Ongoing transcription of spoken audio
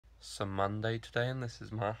some Monday today, and this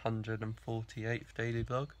is my 148th daily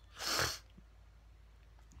vlog.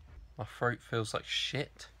 My throat feels like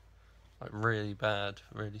shit, like really bad,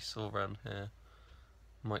 really sore around here.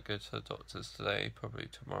 Might go to the doctor's today, probably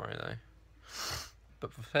tomorrow though.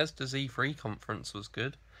 But Bethesda's E3 conference was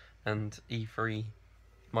good, and E3,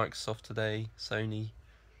 Microsoft today, Sony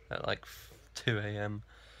at like 2 AM,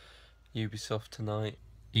 Ubisoft tonight.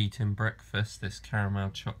 Eating breakfast, this caramel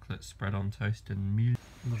chocolate spread on toast and music.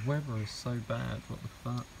 The weather is so bad, what the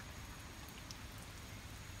fuck?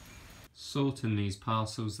 Sorting these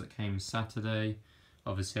parcels that came Saturday.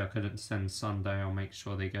 Obviously I couldn't send Sunday, I'll make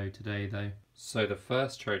sure they go today though. So the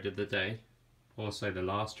first trade of the day, also the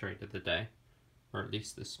last trade of the day, or at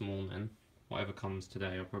least this morning, whatever comes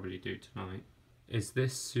today I'll probably do tonight, is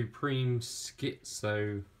this Supreme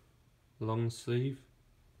Schizo long sleeve.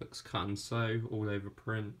 Looks cut and sew, all over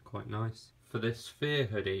print, quite nice. For this Fear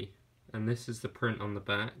hoodie, and this is the print on the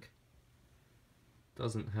back.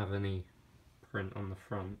 Doesn't have any print on the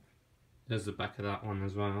front. There's the back of that one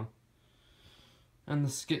as well. And the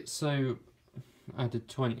Schizo added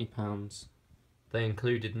 £20. They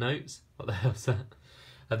included notes. What the hell's that?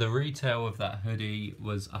 The retail of that hoodie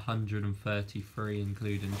was $133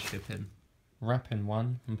 including shipping. Wrapping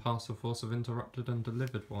one, and Parcel Force have interrupted and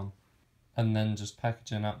delivered one. And then just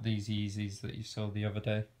packaging up these Yeezys that you saw the other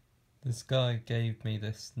day. This guy gave me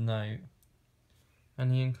this note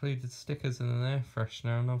and he included stickers and an air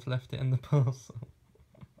freshener, and I've left it in the parcel.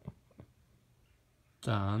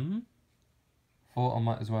 Done. Thought I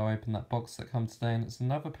might as well open that box that comes today, and it's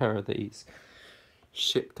another pair of these.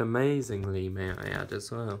 Shipped amazingly, may I add, as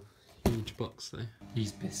well. Huge box though.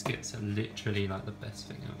 These biscuits are literally like the best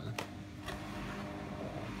thing ever.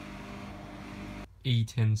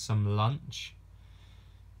 Eating some lunch.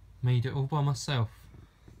 Made it all by myself.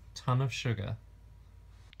 Ton of sugar.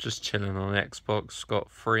 Just chilling on Xbox.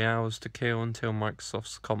 Got 3 hours to kill until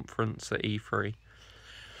Microsoft's conference at E3.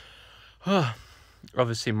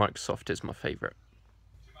 Obviously Microsoft is my favourite.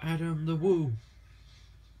 Adam the Woo.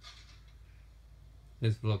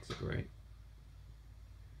 His vlogs are great.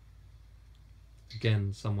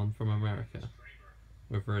 Again, someone from America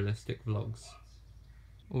with realistic vlogs.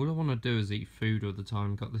 All I want to do is eat food all the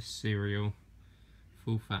time. Got this cereal,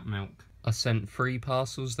 full fat milk. I sent 3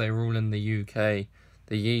 parcels, they were all in the UK.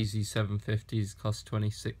 The Yeezy 750s cost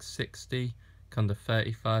 $26.60, come to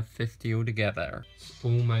 $35.50 altogether. It's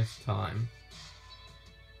almost time.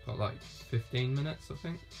 Got like 15 minutes I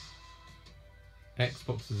think.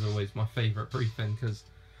 Xbox is always my favourite briefing because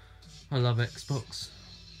I love Xbox.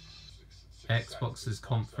 Xbox's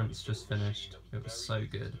conference just finished, it was so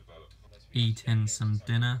good. Eating some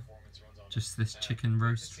dinner, just this chicken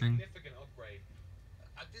roast thing.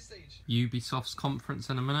 Ubisoft's conference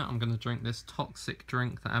in a minute. I'm going to drink this toxic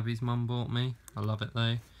drink that Abby's mum bought me. I love it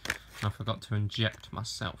though. I forgot to inject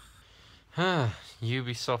myself.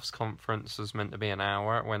 Ubisoft's conference was meant to be an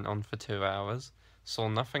hour, it went on for 2 hours. Saw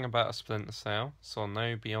nothing about a Splinter Cell, saw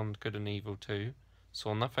no Beyond Good and Evil 2,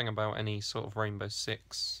 saw nothing about any sort of Rainbow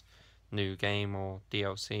Six new game or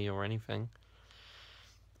DLC or anything.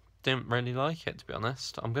 Didn't really like it, to be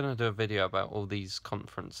honest. I'm going to do a video about all these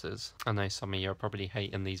conferences. I know some of you are probably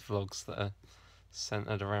hating these vlogs that are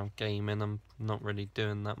centred around gaming. I'm not really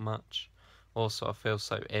doing that much. Also, I feel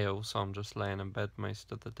so ill, so I'm just laying in bed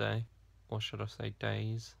most of the day. Or should I say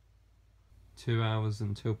days? 2 hours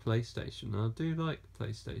until PlayStation. I do like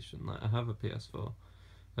PlayStation. Like, I have a PS4.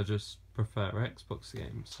 I just prefer Xbox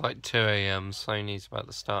games. It's like 2 AM. Sony's about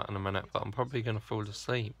to start in a minute, but I'm probably going to fall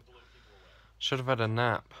asleep. Should have had a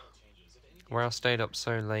nap. Where I stayed up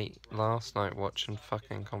so late last night watching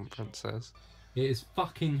fucking conferences. It is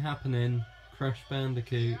fucking happening. Crash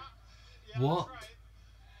Bandicoot. What?